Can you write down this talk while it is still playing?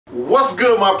What's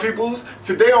good, my peoples?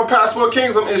 Today on Passport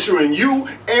Kings, I'm issuing you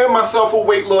and myself a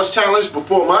weight loss challenge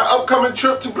before my upcoming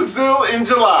trip to Brazil in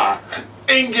July.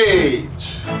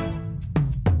 Engage!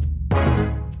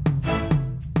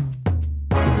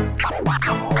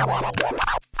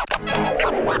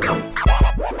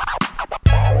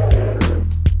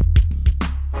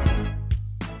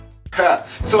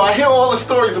 So I hear all the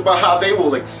stories about how they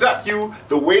will accept you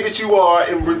the way that you are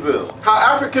in Brazil.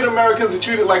 How African Americans are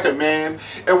treated like a man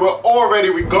and we're already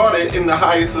regarded in the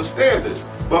highest of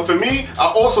standards. But for me,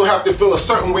 I also have to feel a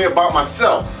certain way about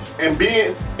myself. And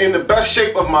being in the best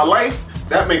shape of my life,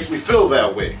 that makes me feel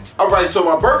that way. Alright, so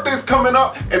my birthday's coming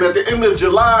up and at the end of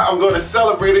July, I'm going to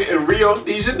celebrate it in Rio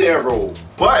de Janeiro.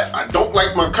 But I don't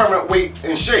like my current weight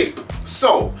and shape.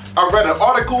 So, I read an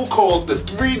article called The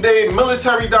 3-Day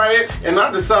Military Diet and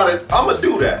I decided I'm gonna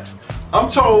do that. I'm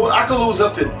told I can lose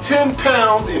up to 10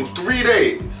 pounds in 3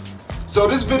 days. So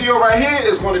this video right here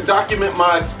is going to document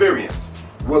my experience.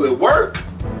 Will it work?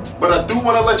 But I do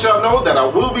want to let y'all know that I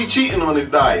will be cheating on this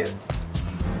diet.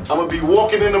 I'm gonna be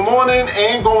walking in the morning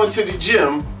and going to the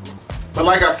gym. But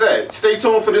like I said, stay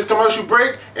tuned for this commercial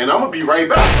break and I'm gonna be right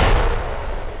back.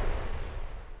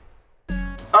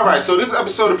 Alright, so this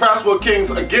episode of Passport Kings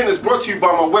again is brought to you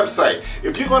by my website.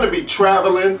 If you're going to be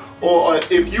traveling, or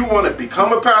if you want to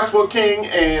become a Passport King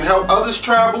and help others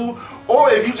travel, or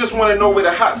if you just want to know where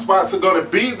the hot spots are going to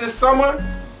be this summer,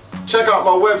 check out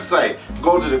my website.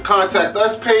 Go to the Contact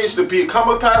Us page to become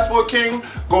a Passport King.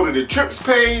 Go to the Trips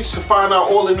page to find out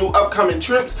all the new upcoming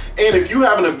trips. And if you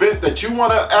have an event that you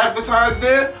want to advertise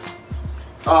there,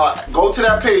 go to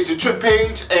that page, the trip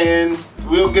page, and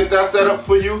we'll get that set up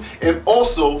for you. And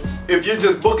also, if you're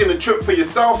just booking a trip for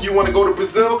yourself, you want to go to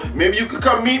Brazil, maybe you could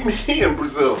come meet me in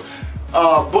Brazil.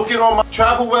 Book it on my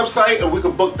travel website and we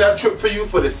can book that trip for you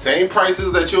for the same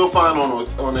prices that you'll find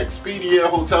on Expedia,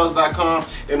 hotels.com,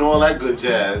 and all that good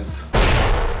jazz.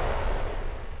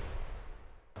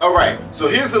 Alright, so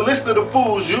here's a list of the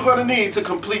foods you're going to need to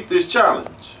complete this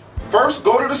challenge. First,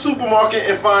 go to the supermarket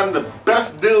and find the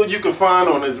best deal you can find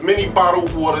on as many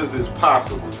bottled waters as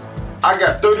possible. I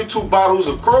got 32 bottles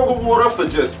of Kroger water for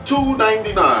just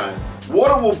 $2.99.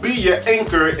 Water will be your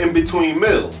anchor in between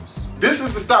meals. This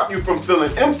is to stop you from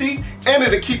feeling empty and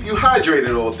it'll keep you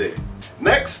hydrated all day.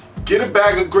 Next, get a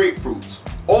bag of grapefruits.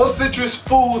 All citrus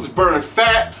foods burn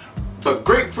fat, but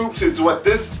grapefruits is what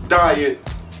this diet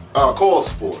calls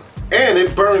for. And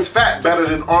it burns fat better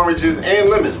than oranges and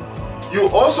lemons. You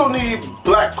also need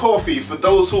black coffee for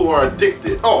those who are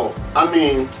addicted. Oh, I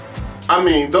mean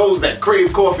those that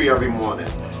crave coffee every morning.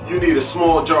 You need a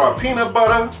small jar of peanut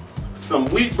butter, some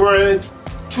wheat bread,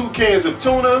 2 cans of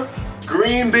tuna,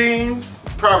 green beans,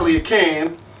 probably a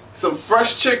can, some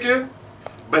fresh chicken,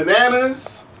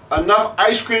 bananas, enough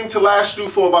ice cream to last you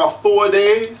for about 4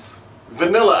 days.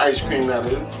 Vanilla ice cream, that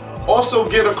is. Also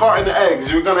get a carton of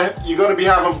eggs. You're gonna be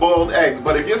having boiled eggs.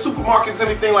 But if your supermarket's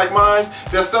anything like mine,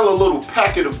 they'll sell a little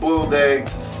packet of boiled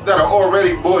eggs that are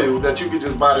already boiled that you can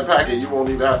just buy the packet. You won't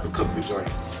even have to cook the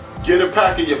joints. Get a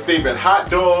pack of your favorite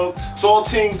hot dogs,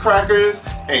 saltine crackers,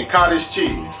 and cottage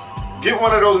cheese. Get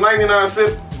one of those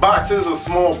 99-cent boxes of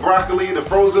small broccoli, the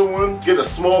frozen one. Get a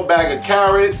small bag of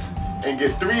carrots and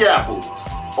get 3 apples.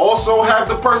 Also have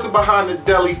the person behind the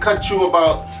deli cut you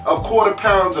about a 1/4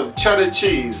 pound of cheddar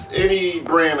cheese. Any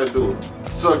brand will do.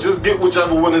 So just get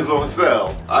whichever one is on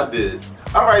sale. I did.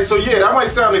 Alright, so yeah, that might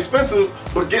sound expensive,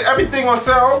 but get everything on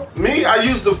sale. Me, I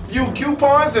used a few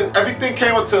coupons and everything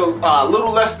came up to a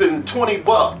little less than 20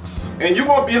 bucks. And you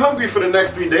won't be hungry for the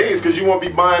next 3 days because you won't be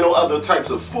buying no other types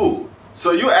of food.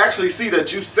 So you actually see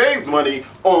that you saved money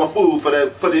on food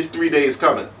for these 3 days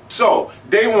coming. So,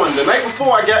 day 1, the night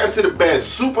before I got into the bed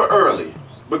super early.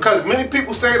 Because many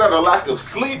people say that a lack of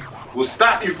sleep will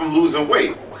stop you from losing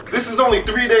weight. This is only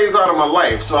 3 days out of my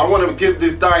life, so I want to give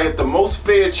this diet the most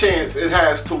fair chance it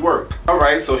has to work.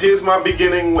 Alright, so here's my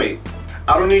beginning weight.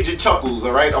 I don't need your chuckles,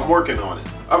 alright? I'm working on it.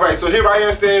 Alright, so here I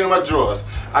am standing in my drawers.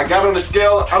 I got on the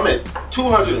scale, I'm at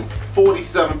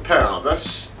 247 pounds.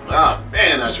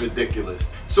 That's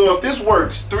ridiculous. So if this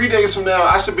works, 3 days from now,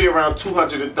 I should be around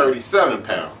 237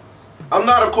 pounds. I'm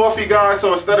not a coffee guy,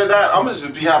 so instead of that, I'm gonna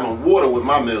just be having water with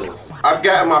my meals. I've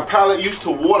gotten my palate used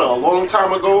to water a long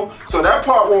time ago, so that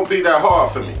part won't be that hard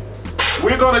for me.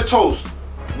 We're gonna toast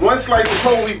 1 slice of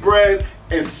whole wheat bread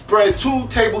and spread 2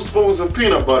 tablespoons of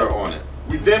peanut butter on it.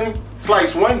 We then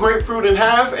slice 1 grapefruit in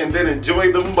half and then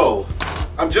enjoy them both.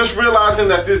 I'm just realizing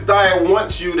that this diet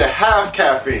wants you to have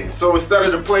caffeine, so instead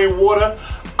of the plain water,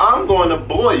 I'm going to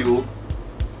boil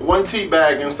 1 tea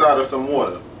bag inside of some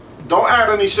water. Don't add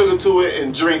any sugar to it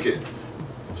and drink it.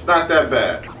 It's not that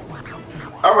bad.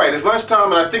 Alright, it's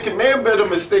lunchtime and I think it may have been a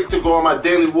mistake to go on my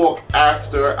daily walk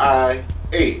after I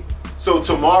ate. So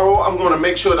tomorrow I'm going to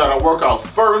make sure that I work out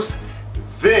first,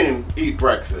 then eat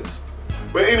breakfast.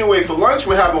 But anyway, for lunch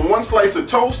we're having 1 slice of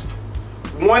toast,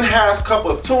 1/2 cup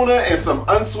of tuna, and some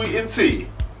unsweetened tea.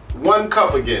 1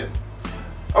 cup again.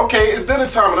 Okay, it's dinner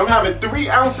time and I'm having 3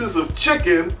 ounces of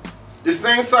chicken, the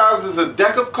same size as a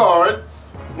deck of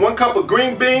cards, 1 cup of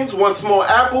green beans, 1 small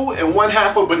apple, and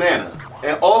 1/2 a banana.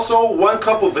 And also 1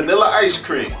 cup of vanilla ice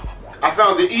cream. I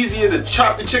found it easier to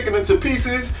chop the chicken into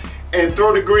pieces and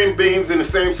throw the green beans in the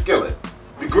same skillet.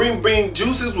 The green bean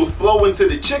juices will flow into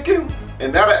the chicken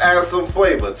and that'll add some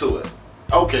flavor to it.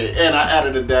 Okay, and I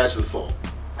added a dash of salt.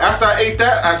 After I ate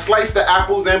that, I sliced the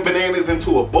apples and bananas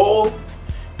into a bowl,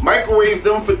 microwaved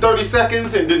them for 30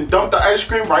 seconds, and then dumped the ice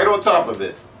cream right on top of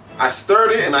it. I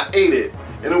stirred it and I ate it,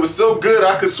 and it was so good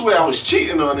I could swear I was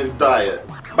cheating on this diet.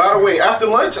 By the way, after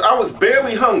lunch I was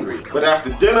barely hungry, but after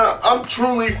dinner I'm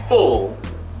truly full.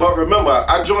 But remember,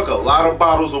 I drank a lot of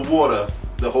bottles of water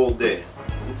the whole day.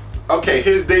 Okay,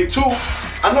 here's day 2.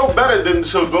 I know better than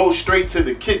to go straight to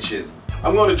the kitchen.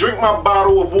 I'm going to drink my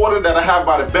bottle of water that I have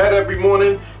by the bed every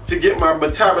morning to get my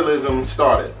metabolism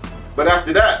started. But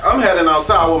after that, I'm heading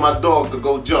outside with my dog to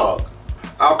go jog.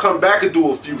 I'll come back and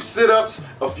do a few sit-ups,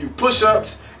 a few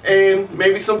push-ups, and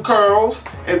maybe some curls,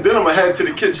 and then I'm going to head to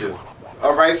the kitchen.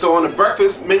 Alright, so on the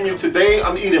breakfast menu today,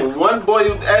 I'm eating 1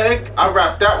 boiled egg. I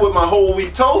wrapped that with my whole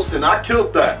wheat toast and I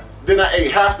killed that. Then I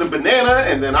ate half the banana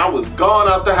and then I was gone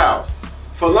out the house.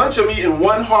 For lunch, I'm eating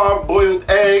 1 hard boiled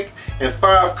egg and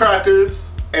 5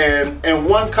 crackers and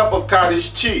 1 cup of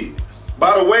cottage cheese.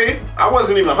 By the way, I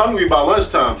wasn't even hungry by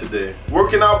lunchtime today.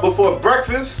 Working out before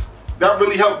breakfast, that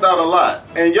really helped out a lot.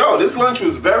 And yo, this lunch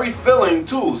was very filling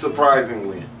too,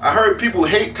 surprisingly. I heard people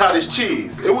hate cottage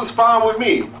cheese. It was fine with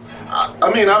me.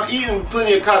 I mean, I've eaten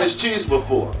plenty of cottage cheese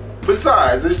before.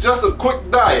 Besides, it's just a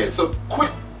quick diet, so quit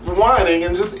whining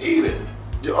and just eat it.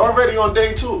 You're already on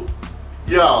day 2.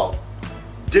 Yo,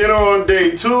 dinner on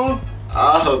day 2,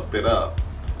 I hooked it up.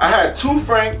 I had 2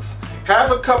 franks, half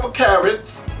a cup of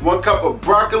carrots, 1 cup of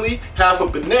broccoli, half a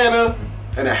banana,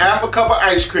 and a half a cup of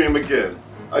ice cream again.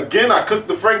 Again, I cooked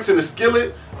the franks in a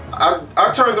skillet.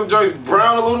 I turned them joints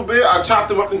brown a little bit. I chopped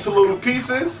them up into little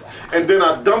pieces, and then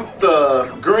I dumped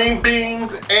the green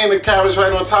beans and the cabbage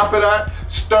right on top of that,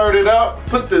 stirred it up,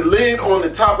 put the lid on the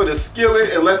top of the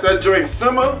skillet and let that joint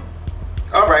simmer.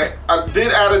 Alright, I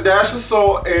did add a dash of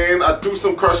salt and I threw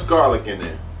some crushed garlic in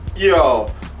there. Yo,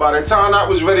 by the time I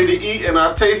was ready to eat and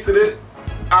I tasted it,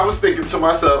 I was thinking to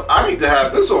myself, I need to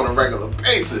have this on a regular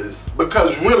basis,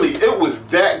 because really it was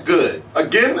that good.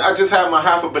 Again, I just had my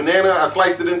half a banana, I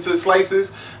sliced it into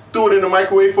slices, threw it in the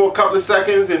microwave for a couple of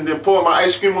seconds, and then poured my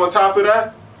ice cream on top of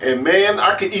that. And man,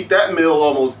 I could eat that meal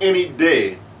almost any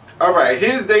day. Alright,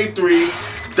 here's day 3.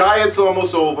 Diet's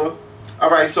almost over.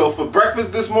 Alright, so for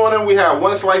breakfast this morning, we had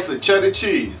 1 slice of cheddar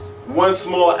cheese, 1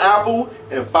 small apple,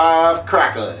 and 5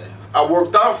 crackers. I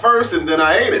worked out first and then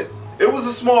I ate it. It was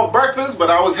a small breakfast, but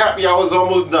I was happy I was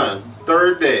almost done.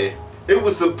 3rd day. It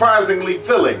was surprisingly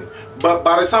filling, but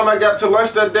by the time I got to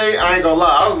lunch that day, I ain't gonna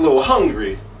lie, I was a little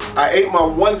hungry. I ate my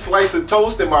 1 slice of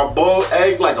toast and my boiled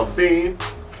egg like a fiend.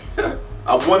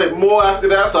 I wanted more after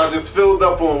that, so I just filled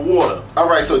up on water.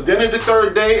 Alright, so dinner the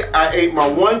 3rd day, I ate my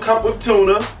 1 cup of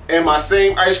tuna and my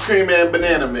same ice cream and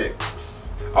banana mix.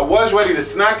 I was ready to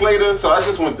snack later, so I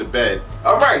just went to bed.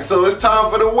 Alright, so it's time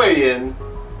for the weigh-in.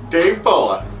 Day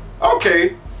 4.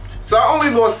 Okay, so I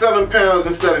only lost 7 pounds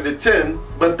instead of the 10,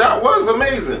 but that was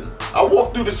amazing. I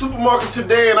walked through the supermarket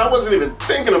today and I wasn't even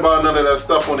thinking about none of that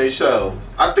stuff on their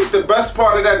shelves. I think the best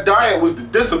part of that diet was the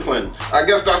discipline. I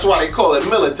guess that's why they call it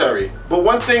military. But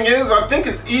one thing is, I think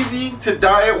it's easy to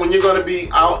diet when you're gonna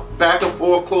be out back and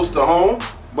forth close to home.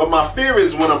 But my fear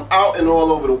is when I'm out and all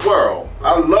over the world.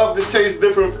 I love to taste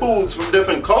different foods from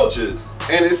different cultures.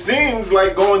 And it seems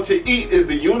like going to eat is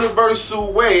the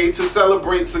universal way to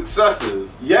celebrate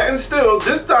successes. Yet and still,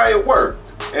 this diet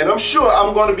worked. And I'm sure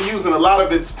I'm going to be using a lot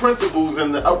of its principles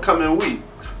in the upcoming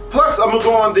weeks. Plus, I'm going to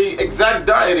go on the exact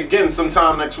diet again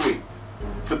sometime next week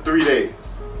for 3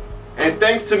 days. And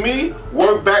thanks to me,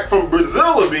 word back from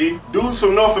Brazil dudes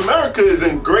from North America is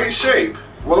in great shape.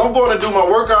 Well, I'm going to do my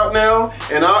workout now,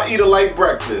 and I'll eat a light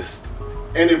breakfast.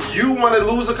 And if you want to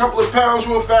lose a couple of pounds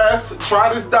real fast,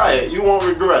 try this diet. You won't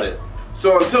regret it.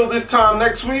 So until this time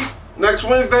next week, next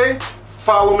Wednesday,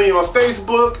 follow me on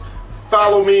Facebook,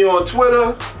 follow me on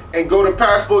Twitter, and go to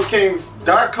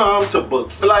PassportKings.com to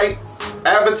book flights,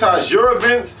 advertise your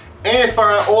events, and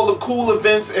find all the cool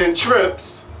events and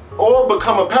trips, or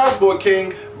become a Passport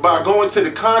King by going to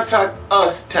the Contact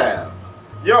Us tab.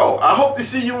 Yo, I hope to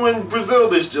see you in Brazil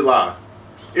this July.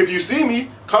 If you see me,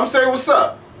 come say what's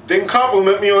up. Then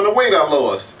compliment me on the weight I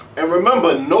lost. And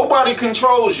remember, nobody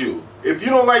controls you. If you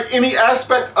don't like any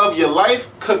aspect of your life,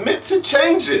 commit to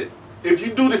change it. If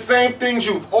you do the same things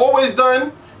you've always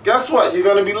done, guess what? You're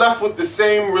gonna be left with the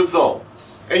same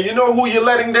results. And you know who you're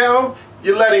letting down?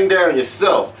 You're letting down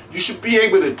yourself. You should be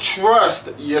able to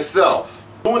trust yourself.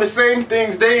 Doing the same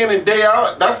things day in and day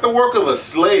out, that's the work of a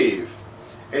slave.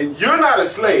 And you're not a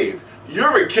slave,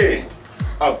 you're a king.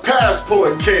 A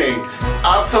passport king.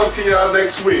 I'll talk to y'all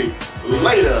next week.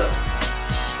 Later.